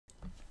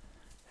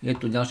Je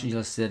tu ďalší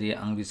diel série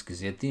anglicky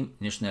s Yeti. V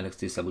dnešnej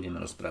lekcii sa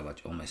budeme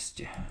rozprávať o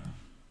meste.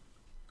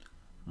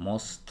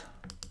 Most.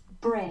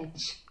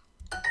 Bridge.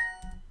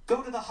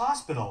 Go to the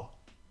hospital.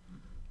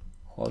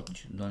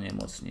 Choď do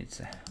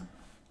nemocnice.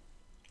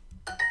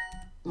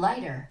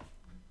 Lighter.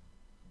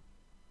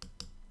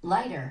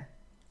 Lighter.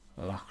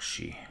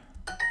 Ľahší.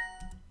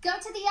 Go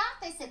to the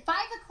office at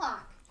 5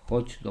 o'clock.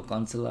 Choď do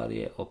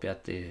kancelárie o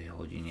 5.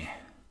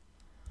 hodine.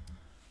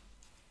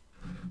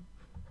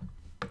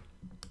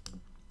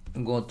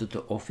 Go to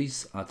the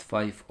office at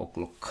 5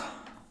 o'clock.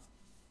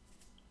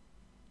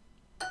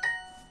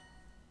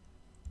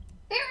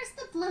 Where is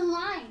the blue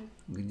line?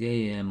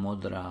 Kde je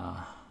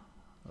modrá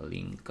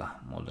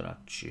linka,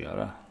 modrá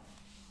čiara?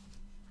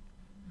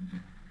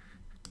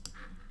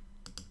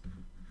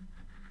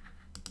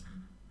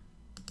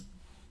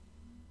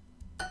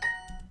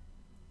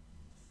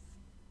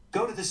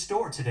 Go to the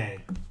store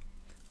today.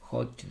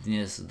 Choď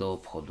dnes do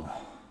obchodu.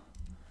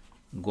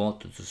 Go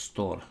to the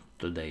store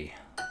today.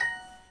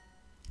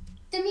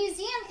 The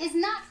museum is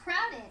not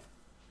crowded.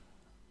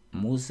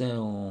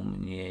 Múzeum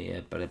nie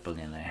je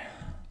preplnené.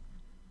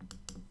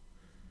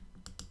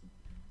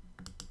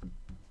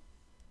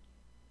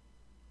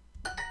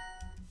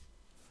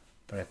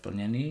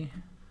 Preplnený.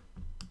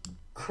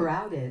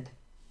 Crowded.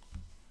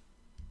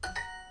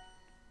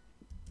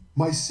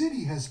 My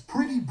city has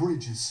pretty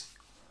bridges.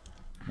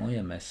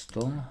 Moje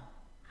mesto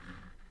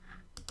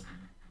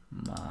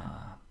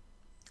má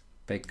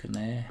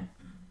pekné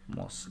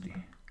mosty.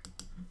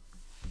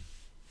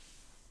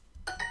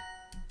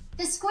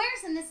 The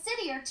squares in the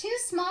city are too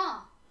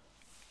small.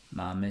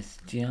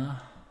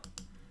 Námestia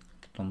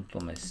v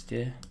tomto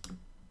meste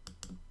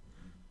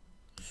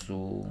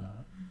sú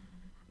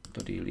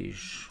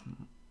príliš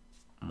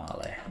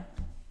malé.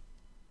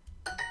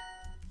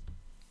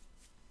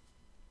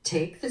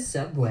 Take the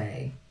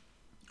subway.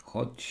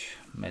 Choď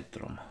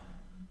metrom.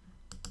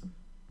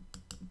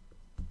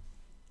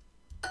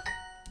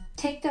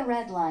 Take the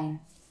red line.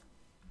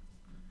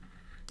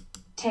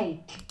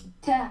 Take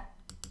the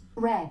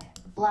red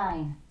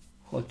line.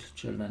 Choď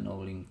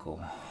červenou linkou.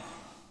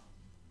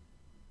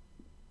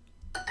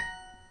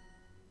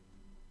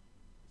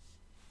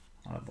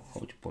 Alebo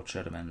choď po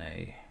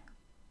červenej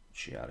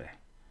čiare.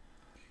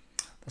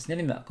 Teraz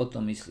neviem, ako to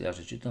myslia,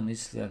 že či to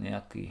myslia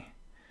nejaký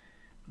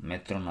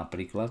metro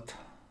napríklad,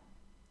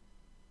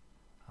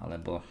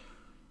 alebo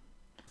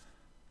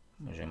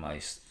môže ma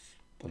ísť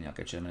po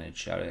nejakej červenej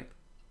čiare,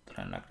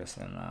 ktorá je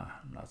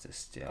nakreslená na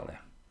ceste, ale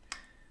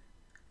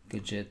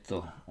keďže je to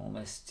o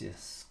meste,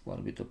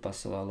 skôr by to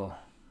pasovalo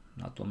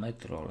na to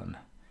metro, len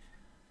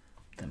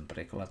ten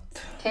preklad.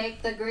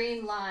 Take the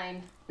green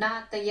line,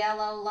 not the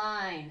yellow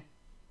line.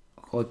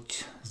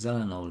 Choď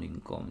zelenou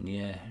linkou,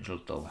 nie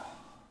žltou.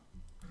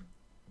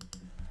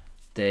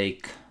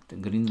 Take the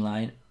green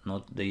line,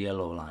 not the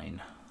yellow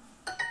line.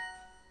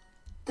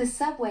 The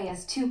subway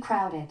is too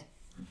crowded.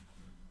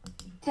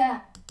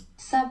 The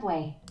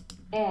subway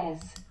is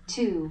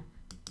too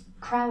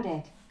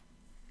crowded.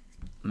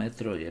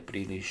 Metro je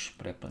príliš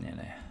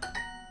preplnené.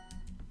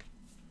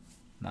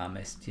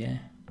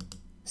 Námestie.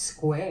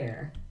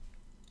 Square.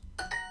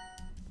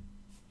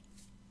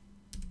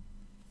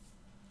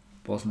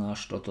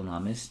 Poznáš toto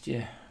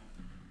námestie?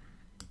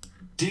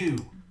 Do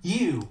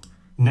you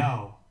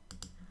know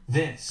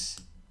this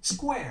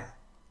square?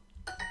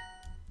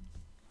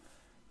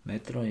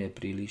 Metro je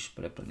príliš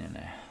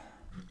preplnené.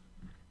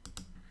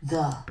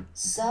 The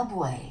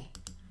subway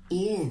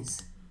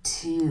is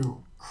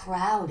too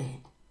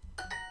crowded.